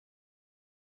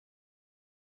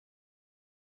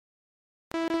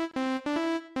Welcome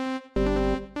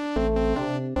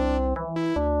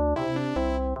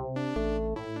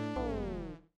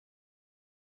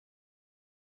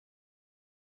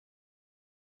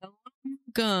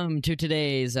to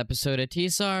today's episode of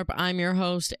TSARP. I'm your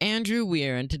host, Andrew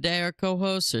Weir, and today our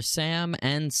co-hosts are Sam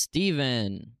and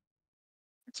Steven.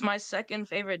 It's my second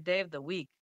favorite day of the week.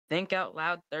 Think Out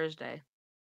Loud Thursday.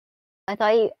 I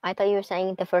thought you were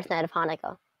saying the first night of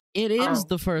Hanukkah. It is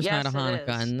the first yes, night of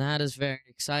Hanukkah, and that is very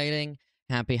exciting.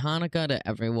 Happy Hanukkah to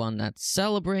everyone that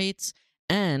celebrates.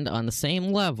 And on the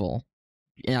same level,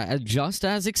 just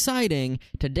as exciting,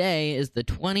 today is the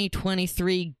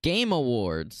 2023 Game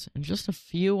Awards. In just a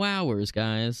few hours,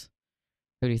 guys.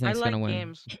 Who do you think's going to win?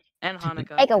 Games and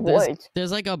Hanukkah. Like awards.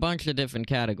 There's like a bunch of different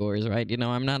categories, right? You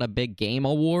know, I'm not a big Game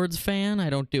Awards fan. I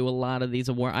don't do a lot of these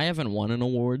awards. I haven't won an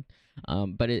award,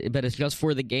 but it's just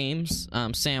for the games.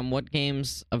 Sam, what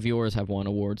games of yours have won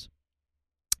awards?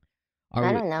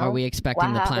 I don't know. Are we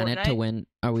expecting the planet Fortnite? to win?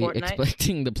 Are we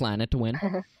expecting the planet to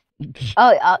win?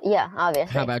 Yeah,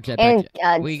 obviously. How about And,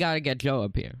 Jetpack? We gotta get Joe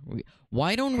up here.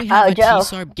 Why don't we have a Joe.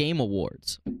 TSARP Game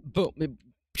Awards? Boom.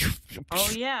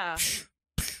 Oh yeah.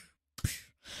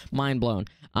 Mind blown.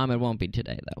 It won't be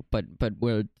today though, but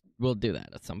we'll do that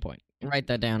at some point. Write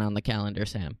that down on the calendar,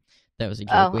 Sam. That was a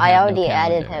joke. Oh, I already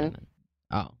added him.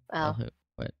 Oh. Oh.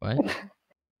 What?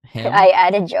 Him? I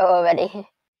added Joe already.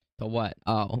 The what?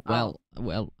 Oh,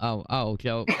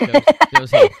 Joe.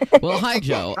 Joe's here. Well, hi,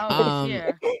 Joe.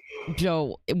 Here.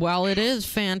 Joe, while it is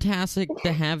fantastic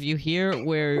to have you here,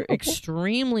 we're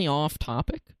extremely off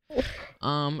topic,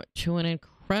 to an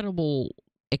incredible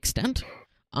extent.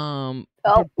 But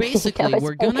basically,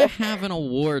 we're gonna have an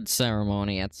award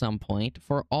ceremony at some point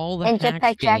for all the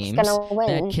hacked games that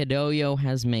Kidoyo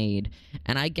has made,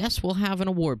 and I guess we'll have an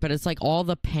award. But it's like all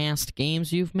the past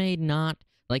games you've made, not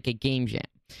like a game jam.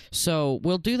 So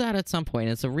we'll do that at some point.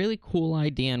 It's a really cool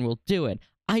idea, and we'll do it.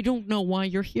 I don't know why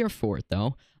you're here for it,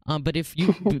 though. But if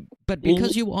you, but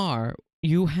because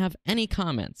you have any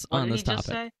comments on this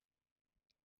topic?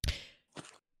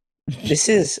 This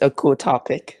is a cool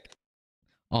topic.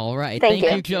 All right. Thank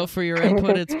you, Joe, for your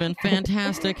input. It's been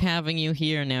fantastic having you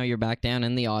here. Now you're back down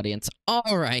in the audience.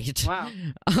 All right.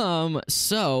 Wow.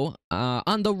 So,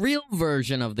 on the real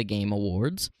version of the Game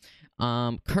Awards,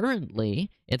 currently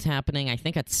it's happening, I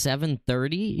think, at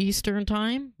 7:30 Eastern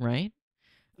Time, right?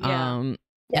 Yeah.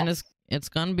 And it's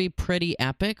gonna be pretty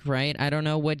epic, right? I don't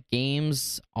know what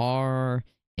games are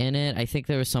in it. I think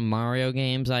there were some Mario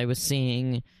games I was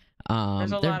seeing.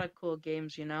 There's a lot of cool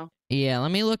games, you know? Yeah,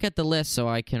 let me look at the list so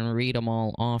I can read them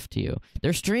all off to you.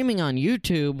 They're streaming on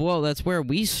YouTube. Well, that's where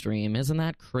we stream. Isn't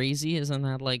that crazy? Isn't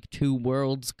that like two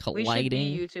worlds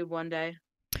colliding? We should be YouTube one day.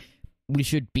 We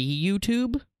should be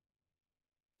YouTube?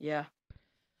 Yeah.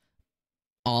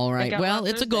 All right. Well,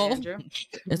 it's a goal. Andrew.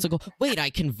 It's a goal. Wait, I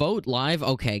can vote live?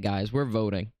 Okay, guys, we're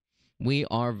voting. We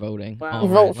are voting. Wow.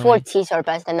 Vote for TSARP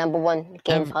as the #1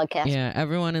 game podcast. Yeah,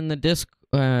 everyone in the Discord,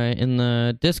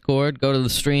 go to the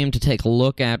stream to take a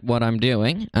look at what I'm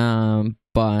doing.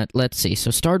 But let's see. So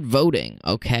start voting.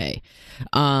 Okay.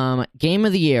 Game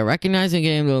of the year. Recognizing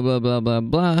game. Blah blah blah blah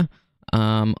blah.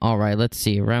 All right. Let's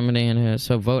see. Remedy and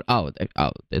so vote. Oh,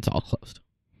 it's all closed.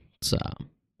 It's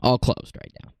all closed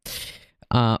right now.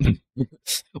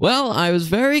 Well, I was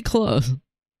very close.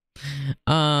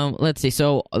 Let's see.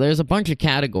 So there's a bunch of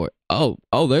categories. Oh,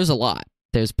 there's a lot.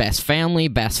 There's best family,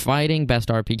 best fighting, best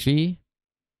RPG,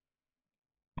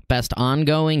 best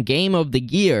ongoing. Game of the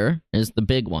year is the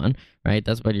big one, right?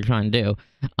 That's what you're trying to do.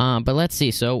 But let's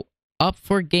see. So up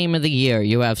for game of the year,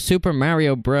 you have Super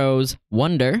Mario Bros.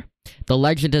 Wonder, The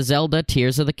Legend of Zelda: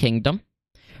 Tears of the Kingdom,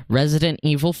 Resident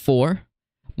Evil 4,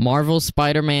 Marvel's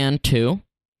Spider-Man 2,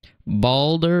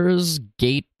 Baldur's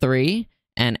Gate 3,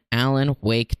 and Alan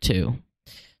Wake 2.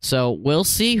 So we'll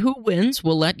see who wins.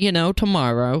 We'll let you know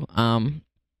tomorrow.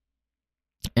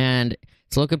 And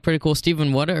it's looking pretty cool.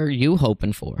 Steven, what are you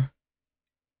hoping for?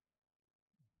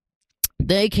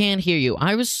 They can't hear you.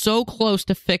 I was so close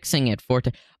to fixing it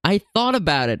I thought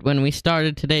about it when we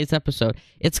started today's episode.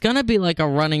 It's gonna be like a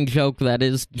running joke that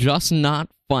is just not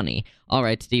funny. All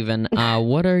right, Steven,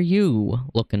 what are you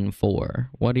looking for?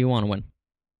 What do you want to win?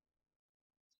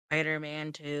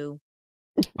 Spider-Man 2.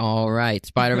 All right,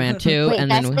 Spider-Man 2. Wait,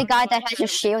 and that's then the guy that has a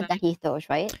shield that he throws,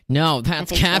 right? No, that's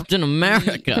Captain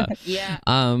America. Yeah.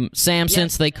 Sam,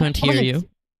 since they couldn't hear you.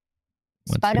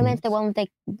 Spider-Man's the one with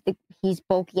he's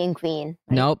bulky and green.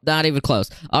 Right? Nope, not even close.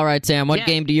 All right, Sam, what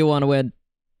game do you want to win?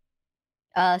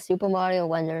 Super Mario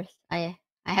Wonders. I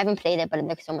haven't played it, but it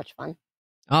looks so much fun.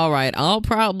 All right, I'll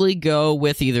probably go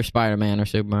with either Spider-Man or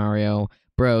Super Mario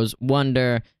Bros.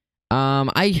 Wonder.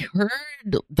 I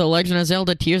heard The Legend of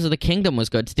Zelda: Tears of the Kingdom was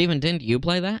good. Steven, didn't you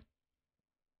play that?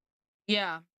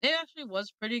 Yeah, it actually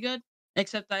was pretty good.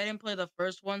 Except I didn't play the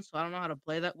first one, so I don't know how to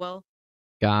play that well.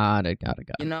 Got it.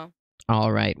 You know,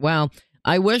 All right. Well,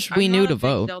 I wish we I'm knew not to a big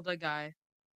vote, Zelda guy.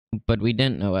 but we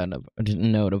didn't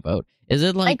know to vote. Is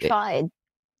it I like? tried.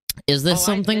 Is this Oh, I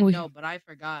something did we? know, but I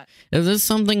forgot. Is this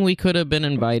something we could have been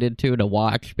invited to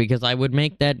watch? Because I would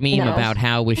make that meme No. about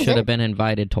how we Is should it? have been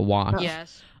invited to watch.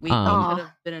 Yes, we Um, could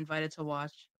have been invited to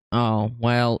watch. Oh,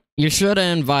 well, you should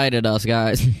have invited us,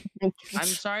 guys. I'm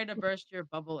sorry to burst your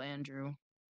bubble, Andrew.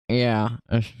 Yeah,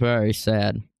 it's very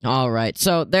sad. All right,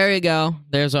 so there you go.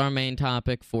 There's our main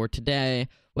topic for today.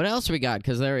 What else we got?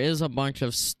 Because there is a bunch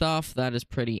of stuff that is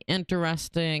pretty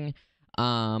interesting.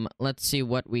 Let's see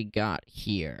what we got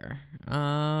here.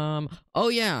 Oh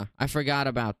yeah, I forgot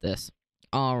about this.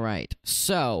 All right,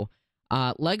 so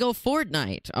Lego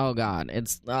Fortnite. Oh god,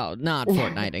 it's not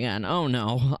Fortnite again. Oh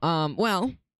no.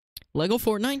 Well, Lego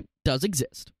Fortnite does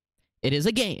exist. It is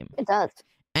a game, It does.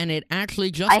 and it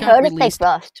actually just I got heard it's like released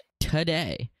Rust.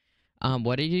 today.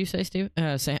 What did you say, Steve?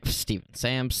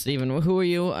 Steven. Who are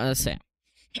you? Sam.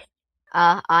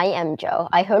 I am Joe.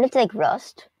 I heard it's like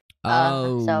Rust.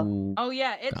 Oh. Oh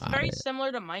yeah, it's Got very it.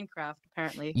 similar to Minecraft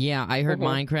apparently. Yeah, I heard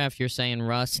Mhm. Minecraft. You're saying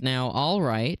Rust now. All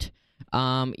right.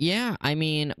 Yeah, I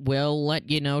mean, we'll let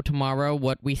you know tomorrow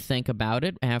what we think about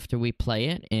it after we play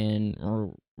it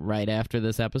right after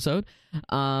this episode.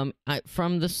 From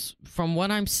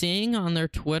what I'm seeing on their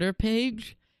Twitter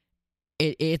page,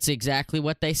 it's exactly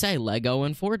what they say: Lego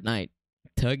and Fortnite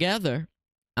together.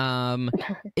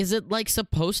 Is it like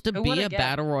supposed to Who be would've a guessed?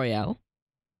 battle royale?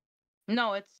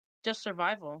 No, it's just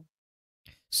survival.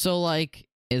 So like,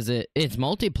 it's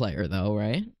multiplayer though,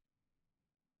 right?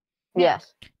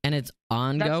 Yes. And it's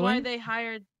ongoing. That's why they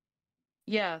hired.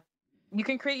 Yeah, you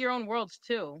can create your own worlds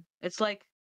too. It's like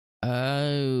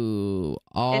Oh,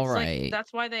 all it's right. like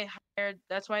that's why they hired.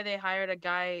 That's why they hired a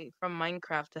guy from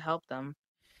Minecraft to help them.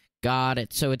 Got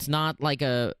it. So it's not like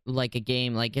a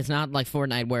game, like it's not like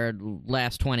Fortnite where it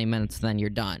lasts 20 minutes then you're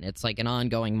done. It's like an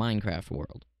ongoing Minecraft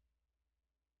world.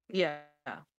 Yeah.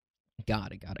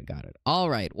 Got it. All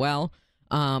right. Well,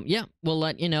 yeah, we'll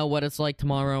let you know what it's like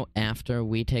tomorrow after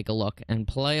we take a look and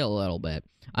play a little bit.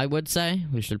 I would say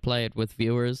we should play it with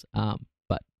viewers,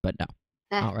 but no.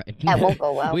 All right. That won't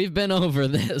go well. We've been over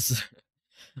this.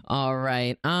 All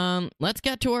right. Let's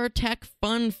get to our tech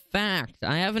fun fact.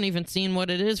 I haven't even seen what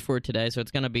it is for today, so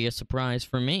it's going to be a surprise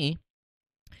for me.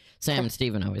 Sam and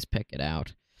Steven always pick it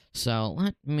out. So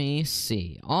let me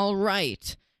see. All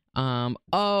right.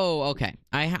 Okay.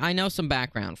 I know some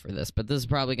background for this, but this is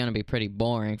probably going to be pretty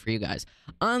boring for you guys.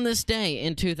 On this day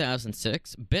in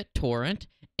 2006, BitTorrent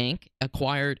Inc.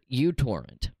 acquired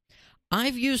uTorrent.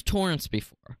 I've used torrents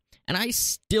before, and I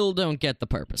still don't get the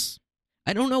purpose.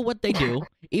 I don't know what they do,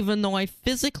 even though I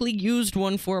physically used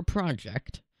one for a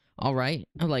project. All right,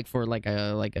 like for like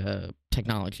a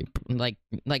technology, like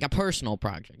a personal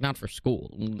project, not for school.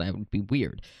 That would be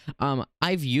weird.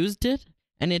 I've used it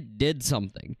and it did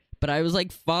something, but I was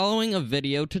like following a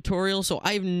video tutorial, so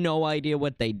I have no idea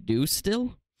what they do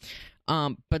still.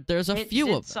 But there's a few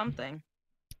did of them. something.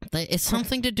 It's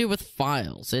something to do with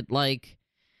files. It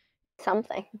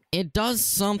does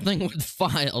something with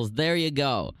files. There you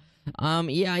go.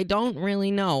 Yeah, I don't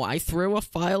really know. I threw a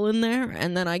file in there,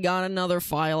 and then I got another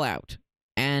file out.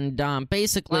 And,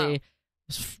 basically,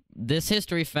 this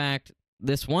history fact,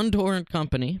 this one torrent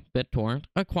company, BitTorrent,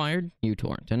 acquired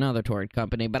uTorrent, another torrent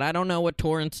company, but I don't know what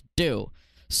torrents do.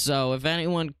 So if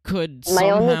anyone could My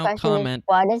only somehow question comment... is,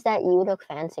 why does that U look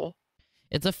fancy?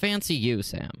 It's a fancy U,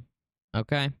 Sam.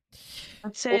 Okay?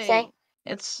 I'd say? say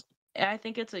it's. I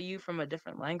think it's a U from a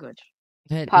different language.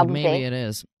 Probably. Maybe it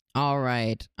is. All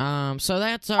right. So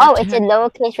that's our... Oh, it's a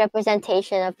lowercase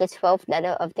representation of the 12th letter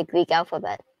of the Greek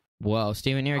alphabet. Whoa,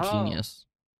 Steven, you're a Oh. genius.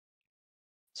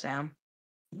 Sam.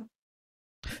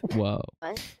 Whoa.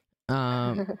 What?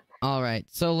 All right.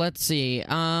 So let's see.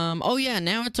 Oh yeah,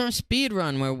 now it's our speed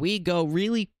run where we go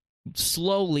really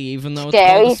slowly, even though it's called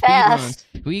Scary a speed run. fast.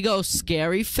 We go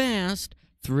scary fast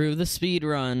through the speed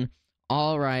run.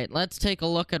 All right, let's take a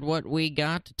look at what we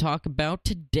got to talk about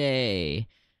today.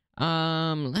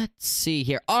 Let's see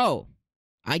here. Oh,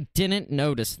 I didn't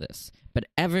notice this, but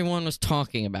everyone was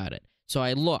talking about it. So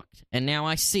I looked, and now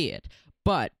I see it.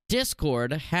 But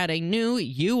Discord had a new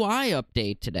UI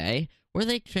update today where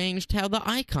they changed how the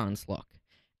icons look.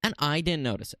 And I didn't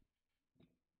notice it.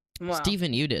 Wow.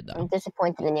 Steven, you did, I'm though.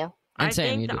 disappointed in you. And I Sam,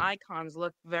 think you the did. icons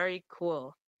look very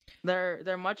cool.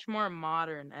 They're much more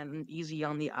modern and easy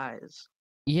on the eyes.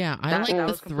 Yeah, I like that the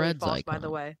was completely threads false, icon. by the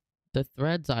way. The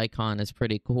Threads icon is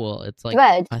pretty cool. It's like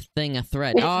Threads. a thing, a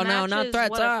thread. It Oh no, not matches Threads.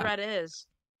 what Ah! a thread is.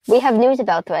 We have news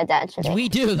about Threads actually. We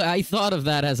do. I thought of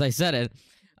that as I said it.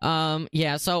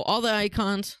 Yeah. So all the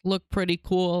icons look pretty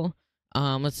cool.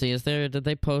 Let's see. Did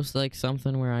they post like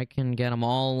something where I can get them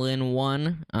all in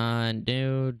one?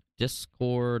 New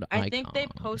Discord I icons. think they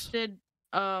posted.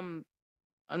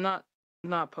 Not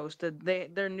posted.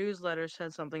 Their newsletter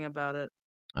said something about it.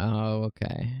 Oh,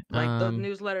 okay. Like the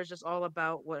newsletter is just all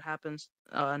about what happens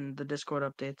on the Discord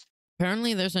updates.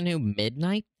 Apparently, there's a new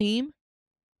midnight theme.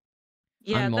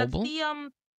 Yeah, On that's mobile?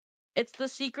 the It's the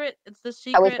secret. It's the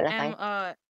Always secret been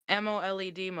a thing.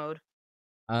 MOLED mode.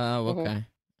 Oh, Mhm. okay.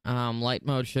 Light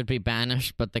mode should be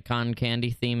banished, but the cotton candy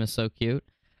theme is so cute.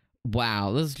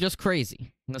 Wow, this is just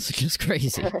crazy. This is just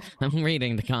crazy. I'm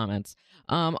reading the comments.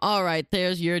 All right,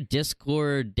 there's your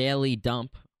Discord daily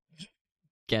dump.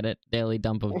 Get it? Daily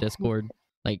dump of Discord,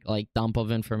 like dump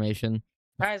of information.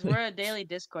 Guys, we're a daily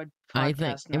Discord I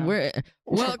think podcast now. we're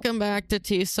welcome back to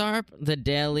TSARP, the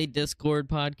daily Discord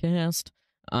podcast.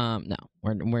 No,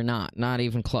 we're not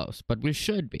even close, but we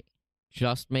should be.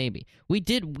 Just maybe.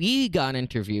 We got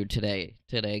interviewed today,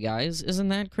 guys. Isn't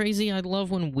that crazy? I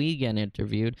love when we get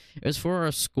interviewed. It was for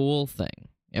our school thing.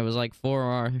 It was like for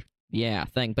our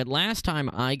thing. But last time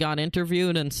I got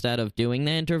interviewed, instead of doing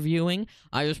the interviewing,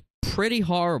 I was pretty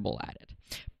horrible at it.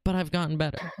 But I've gotten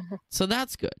better. So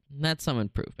that's good. That's some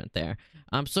improvement there.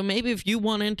 So maybe if you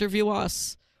want to interview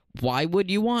us, why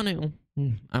would you want to?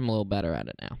 I'm a little better at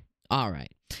it now. All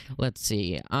right. Let's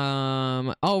see.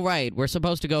 Oh, right. We're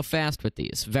supposed to go fast with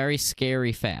these. Very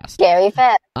scary fast. Scary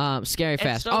fast. Scary It's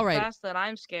fast. so All right. fast that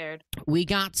I'm scared. We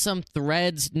got some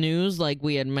Threads news like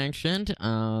we had mentioned.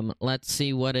 Let's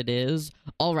see what it is.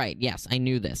 All right. Yes, I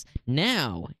knew this.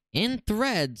 Now, in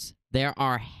Threads, there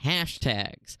are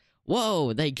hashtags.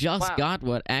 Whoa, they just Wow. got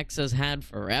what X has had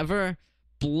forever.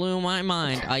 Blew my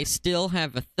mind. I still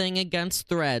have a thing against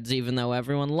Threads, even though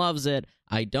everyone loves it.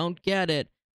 I don't get it.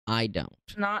 I don't.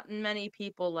 Not many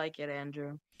people like it,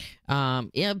 Andrew.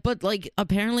 Yeah, but like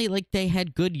apparently like they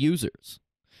had good users.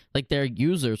 Like their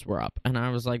users were up, and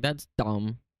I was like, that's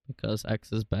dumb because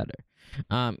X is better.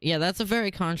 Yeah, that's a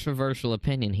very controversial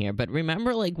opinion here. But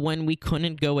remember, like when we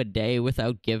couldn't go a day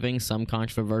without giving some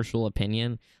controversial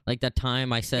opinion, like that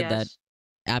time I said that Yes.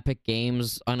 Epic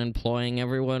Games unemploying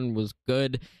everyone was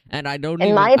good, and I don't In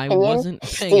even. my I opinion, wasn't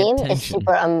paying Steam attention. is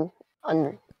super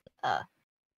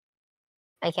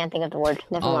I can't think of the word.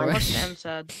 Never All mind. right. What Sam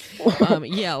said.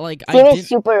 Yeah, like Steam I is did.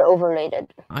 super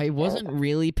overrated. I wasn't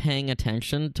really paying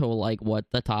attention to like what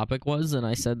the topic was, and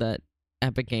I said that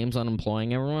Epic Games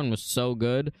unemploying everyone was so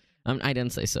good. I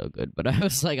didn't say so good, but I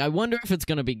was like, I wonder if it's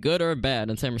gonna be good or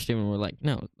bad. And Sam and Steven were like,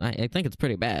 no, I think it's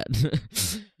pretty bad.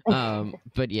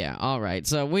 But yeah, all right.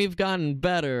 So we've gotten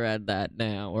better at that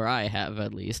now, or I have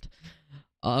at least.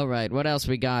 All right, what else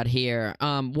we got here?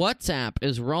 WhatsApp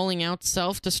is rolling out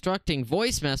self-destructing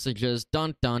voice messages.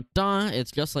 Dun dun dun. It's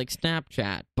just like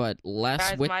Snapchat, but less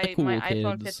Guys, with my the cool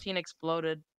iPhone kids. 15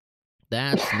 exploded.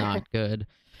 That's not good.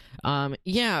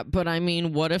 Yeah, but I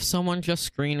mean, what if someone just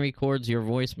screen records your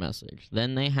voice message?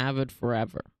 Then they have it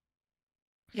forever.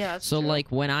 Yeah, that's So, true.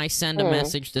 like, when I send a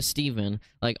message to Steven,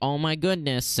 like, oh my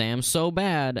goodness, Sam's so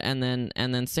bad, and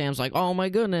then Sam's like, oh my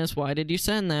goodness, why did you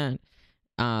send that?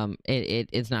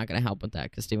 It's not gonna help with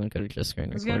that because Steven could have just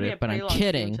screen It's gonna recorded be a it. But pretty I'm long stream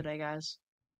kidding. today, guys.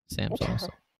 Sam's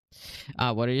awesome.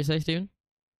 What did you say, Steven?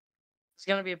 It's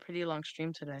gonna be a pretty long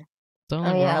stream today. So Oh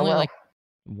we're yeah, only well, like,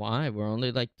 why? We're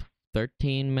only like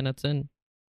 13 minutes in.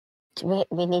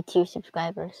 we need 2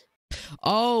 subscribers.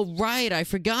 Oh, right. I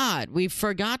forgot. We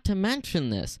forgot to mention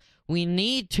this. We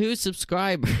need 2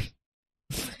 subscribers.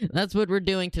 That's what we're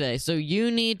doing today. So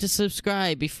you need to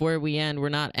subscribe before we end. We're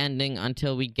not ending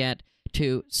until we get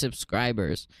 2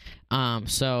 subscribers.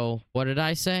 So what did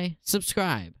I say?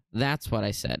 Subscribe. That's what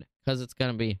I said because it's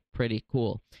going to be pretty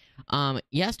cool.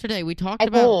 Yesterday we talked Like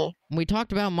about me.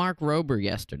 Mark Rober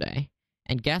yesterday.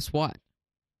 And guess what?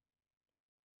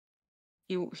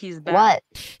 He's back. What?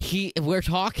 We're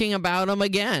talking about him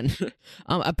again.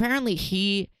 Apparently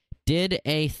he did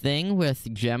a thing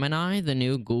with Gemini, the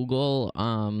new Google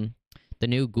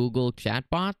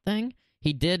chatbot thing.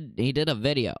 He did a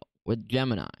video with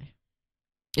Gemini.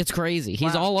 It's crazy.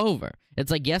 He's Wow. all over. It's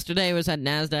like yesterday he was at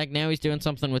NASDAQ, now he's doing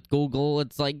something with Google.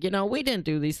 It's like, we didn't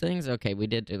do these things. Okay, we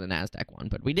did do the NASDAQ one,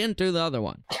 but we didn't do the other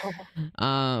one.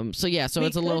 So it's a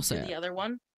little could do sad. The other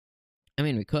one, I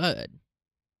mean, we could,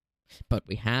 but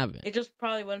we haven't. it just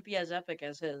probably wouldn't be as epic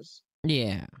as his.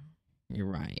 Yeah, you're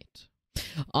right.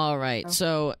 All right, Oh.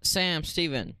 so Sam,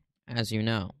 Steven, as you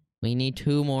know, we need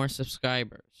 2 more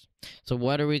subscribers. So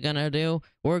what are we gonna do?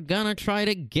 We're gonna try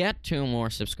to get 2 more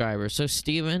subscribers. So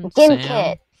Steven, Sam,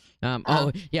 GimKit.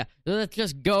 oh yeah, let's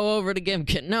just go over to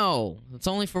GimKit. No, it's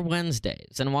only for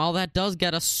Wednesdays. And while that does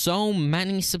get us so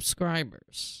many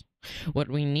subscribers, what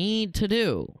we need to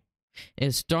do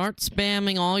is start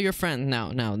spamming all your friends.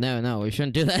 No, we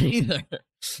shouldn't do that either.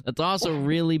 That's also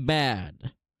really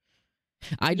bad.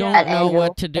 I don't know Andrew,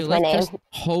 what to do. that's my Let's just name.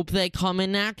 hope they come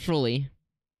in naturally.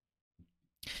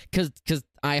 Cause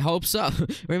I hope so.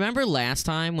 Remember last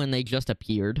time when they just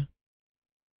appeared?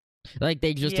 Like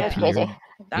they just Yeah. appeared. Crazy.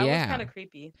 That Yeah. was kind of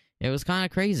creepy. It was kind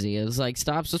of crazy. It was like,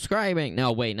 stop subscribing.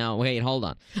 No, wait, hold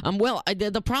on. Well,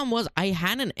 the problem was I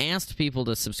hadn't asked people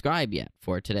to subscribe yet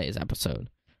for today's episode.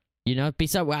 You know,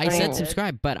 besides, I said Right.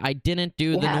 subscribe, but I didn't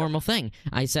do the Yeah. normal thing.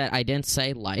 I didn't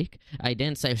say like, I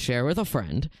didn't say share with a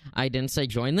friend, I didn't say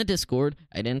join the Discord,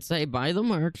 I didn't say buy the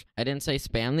merch, I didn't say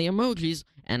spam the emojis,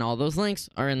 and all those links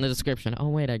are in the description. Oh,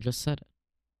 wait, I just said it.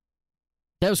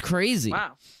 That was crazy.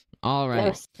 Wow. All right.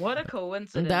 Yes. What a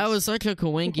coincidence. That was such a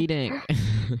coinky dink.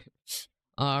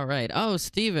 All right. Oh,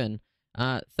 Steven.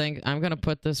 I'm gonna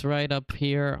put this right up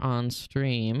here on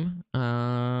stream.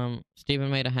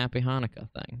 Steven made a Happy Hanukkah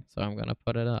thing, so I'm gonna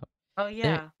put it up. Oh,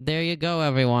 yeah. There you go,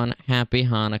 everyone. Happy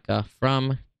Hanukkah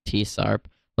from T-Sarp.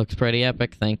 Looks pretty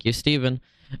epic. Thank you, Steven.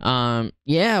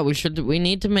 Yeah, we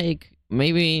need to make.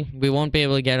 Maybe we won't be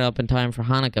able to get it up in time for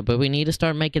Hanukkah, but we need to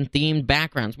start making themed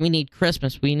backgrounds. We need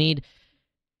Christmas. We need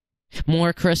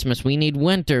more Christmas. We need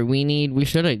winter. We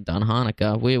should have done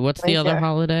Hanukkah. What's the other Winter.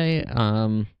 holiday?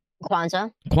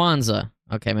 Kwanzaa. Kwanzaa.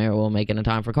 Okay, maybe we'll make it in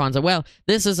time for Kwanzaa. Well,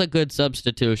 this is a good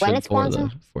substitution When is for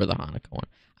Kwanzaa? the Hanukkah one.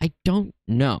 I don't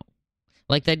know.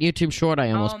 Like that YouTube short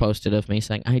I almost posted of me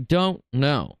saying, I don't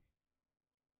know.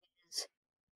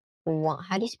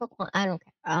 How do you spell Kwanzaa? I don't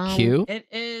care. Q? It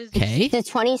is K? The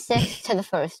 26th to the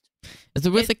 1st. Is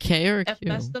it with a It's K or a a Q?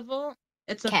 festival.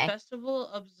 It's a Okay. festival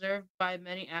observed by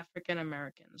many African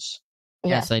Americans.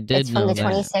 Yes, Yeah. I did It's know from the that.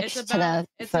 26th to the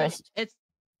it's 1st.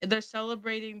 they're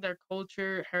celebrating their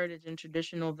culture, heritage, and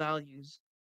traditional values,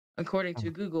 according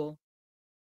to Google.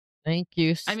 Thank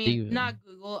you, I Steven. mean, not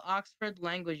Google, Oxford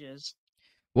Languages.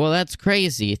 Well, that's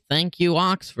crazy. Thank you,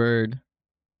 Oxford.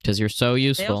 Because you're so They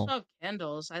useful. also have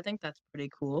candles. I think that's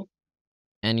pretty cool.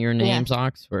 And your name's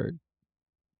Oxford.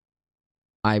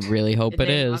 I really hope The it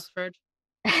name is. Oxford.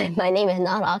 My name is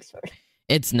not Oxford.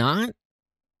 It's not?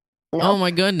 No. Oh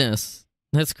my goodness.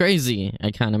 That's crazy.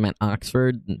 I kind of meant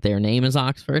Oxford. Their name is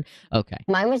Oxford. Okay.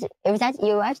 Mine was.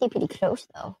 You were actually pretty close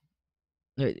though.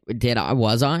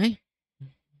 Was I?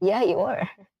 Yeah, you were.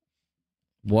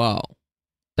 Whoa.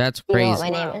 That's You know crazy.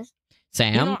 what my Wow. name is?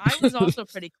 Sam? You know, I was also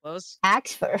pretty close.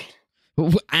 Axford.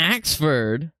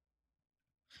 Axford?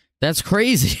 That's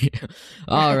crazy.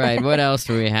 All right, what else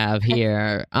do we have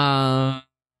here?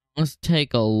 Let's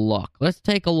take a look. Let's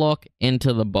take a look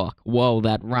into the book. Whoa,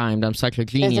 that rhymed. I'm such a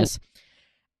genius.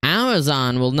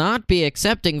 Amazon will not be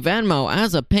accepting Venmo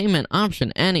as a payment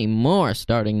option anymore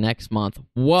starting next month.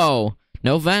 Whoa.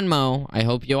 No Venmo. I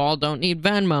hope you all don't need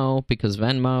Venmo because I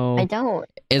Venmo don't.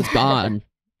 is gone.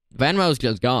 Venmo's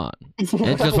just gone. It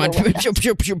just went pew, pew,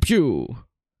 pew, pew, pew,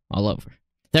 all over.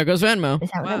 There goes Venmo.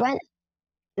 Is that what it Wow. went?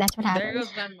 That's what There happened. goes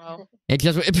Venmo. It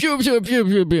just went pew, pew, pew,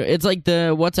 pew, pew. It's like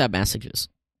the WhatsApp messages.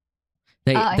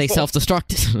 They Oh, I see.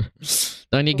 self-destructed.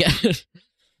 Don't you get it?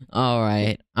 All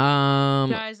right.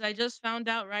 Guys, I just found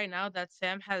out right now that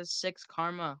Sam has 6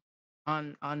 karma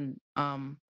on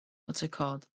what's it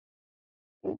called?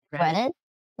 Reddit?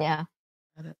 Yeah,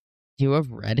 You have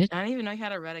Reddit? I didn't even know he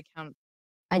had a Reddit account.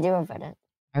 I do have Reddit.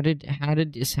 How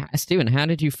did Steven? How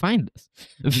did you find this?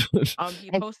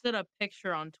 He I- posted a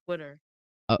picture on Twitter.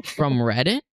 From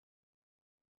Reddit?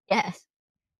 Yes.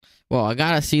 Well, I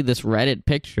gotta see this Reddit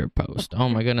picture post. Oh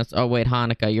my goodness! Oh wait,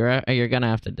 Hanukkah, you're gonna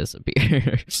have to disappear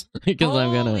because I'm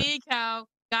gonna. Holy cow.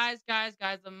 Guys,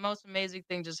 the most amazing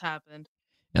thing just happened.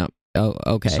 Oh,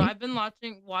 okay. So I've been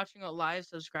watching a live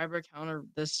subscriber counter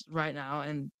this right now,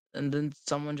 and then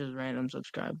someone just random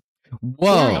subscribed. I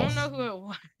Whoa! don't know who it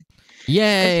was.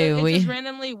 Yay! It just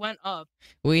randomly went up.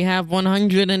 We have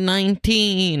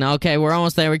 119. Okay, we're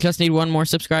almost there. We just need one more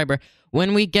subscriber.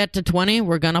 When we get to 20,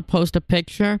 we're gonna post a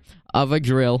picture of a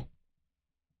drill.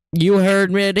 You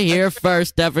heard me here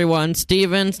first, everyone.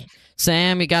 Steven,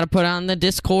 Sam, you gotta put it on the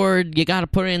Discord. You gotta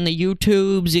put it in the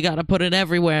YouTubes. You gotta put it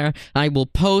everywhere. I will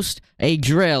post a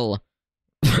drill.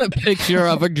 A picture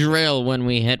of a drill when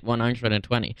we hit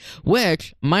 120,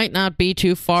 which might not be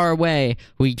too far away.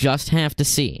 We just have to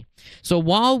see. So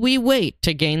while we wait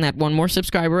to gain that one more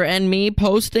subscriber and me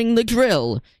posting the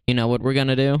drill, you know what we're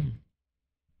gonna do?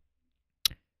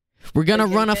 We're gonna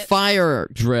Okay, run a hit. fire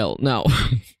drill. No.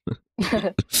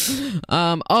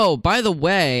 Oh, by the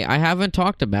way, I haven't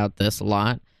talked about this a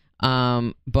lot.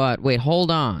 But wait,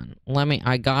 hold on.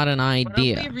 I got an What if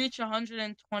idea. we reach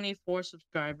 124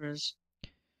 subscribers?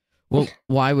 Well,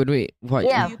 why would we? What?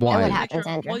 Yeah, Will you that post would a Why? happen, picture-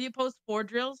 Sandra. Will you post 4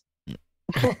 drills?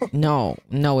 No.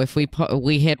 If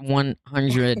we hit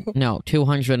 100, no,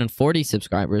 240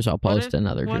 subscribers, I'll What post if-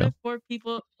 another What drill. if 4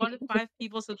 people? What if 5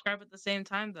 people subscribe at the same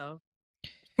time though?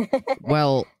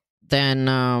 Well, then,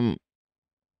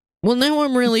 well, now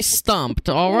I'm really stumped,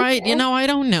 alright? You know, I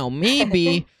don't know.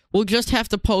 Maybe we'll just have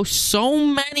to post so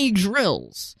many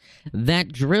drills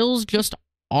that drills just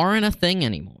aren't a thing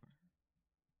anymore.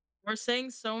 We're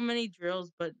saying so many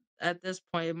drills, but at this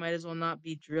point, it might as well not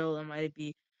be drill. It might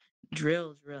be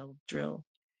drill.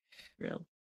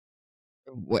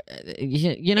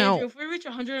 You know, Andrew, if we reach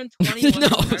 121 No,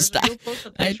 subscribers, stop. we'll post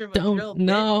a I picture of a drill don't bit.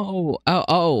 know.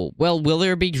 Oh, well, will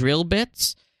there be drill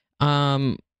bits?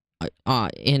 In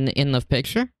the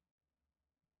picture?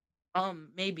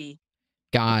 Maybe.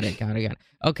 Got it.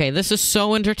 Okay, this is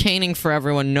so entertaining for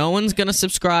everyone. No one's gonna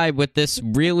subscribe with this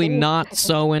really not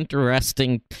so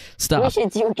interesting We stuff. should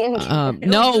do game. It'll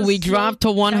No, just we slow dropped to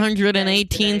down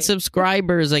 118 today.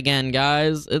 subscribers again,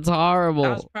 guys. It's That horrible.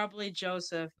 was probably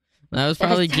Joseph. That was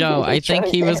probably That's Joe. I think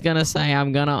he was Joseph. gonna say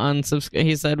I'm gonna unsubscribe.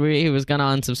 He said he was gonna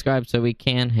unsubscribe, so we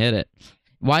can't hit it.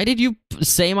 Why did you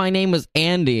say my name was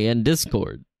Andy in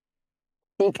Discord?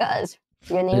 Because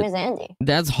your name is Andy.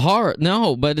 That's hard.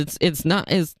 No, but it's not.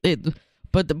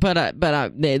 But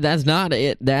that's not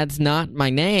it. That's not my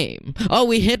name. Oh,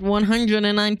 we hit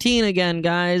 119 again,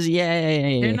 guys!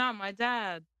 Yay! You're not my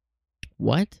dad.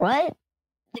 What? What?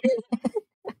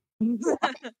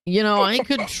 You know, I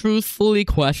could truthfully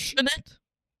question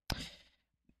it.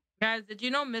 Guys, did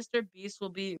you know Mr. Beast will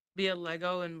be a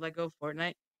Lego in Lego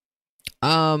Fortnite?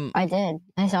 I did.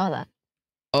 I saw that.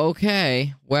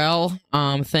 Okay. Well,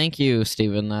 thank you,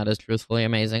 Steven. That is truthfully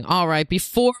amazing. All right,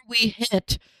 before we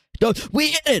hit we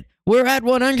hit it. We're at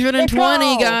 120, Let's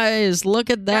go. guys.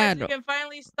 Look at that. Guys, you can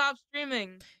finally stop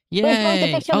streaming. Yay. post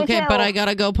a picture of the Okay, but drill. I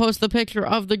gotta go post the picture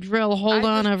of the drill. Hold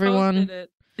I on, just everyone. posted it.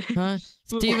 Huh?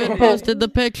 Steven Wait. posted the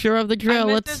picture of the I drill.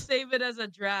 meant to Let's save it as a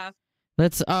draft.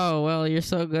 oh, well, you're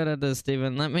so good at this,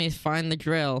 Steven. Let me find the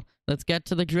drill. Let's get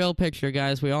to the drill picture,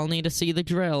 guys. We all need to see the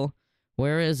drill.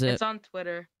 Where is it? It's on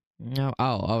Twitter. No.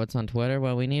 Oh, it's on Twitter.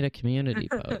 Well, we need a community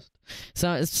post.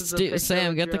 So, is a picture of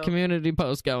Sam, a get the drill. community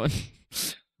post going.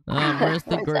 Where's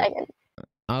the One grill? second.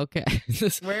 Okay.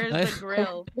 Where's I- the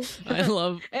grill? I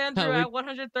love. Andrew, how we- at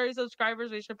 130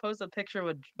 subscribers, we should post a picture of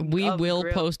a We of the will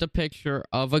grill. post a picture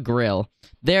of a grill.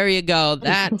 There you go.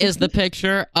 That is the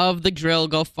picture of the drill.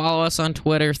 Go follow us on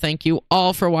Twitter. Thank you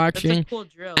all for That's watching. a cool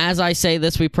drill. As I say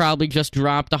this, we probably just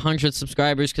dropped 100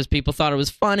 subscribers because people thought it was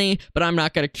funny, but I'm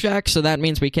not going to check, so that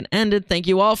means we can end it. Thank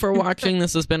you all for watching.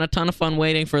 This has been a ton of fun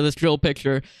waiting for this drill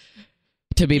picture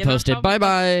to be You know posted. how Bye much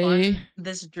bye. fun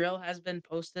This drill has been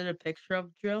posted. A picture of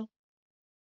drill.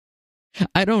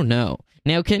 I don't know.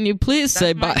 Now, can you please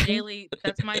say That's my bye? daily.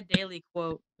 That's my daily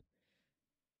quote.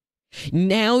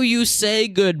 Now you say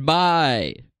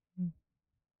goodbye.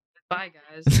 Bye,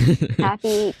 guys.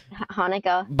 Happy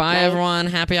Hanukkah. Bye, Night. everyone.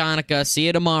 Happy Hanukkah. See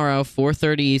you tomorrow,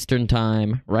 4:30 Eastern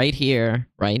Time, right here,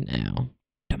 right now.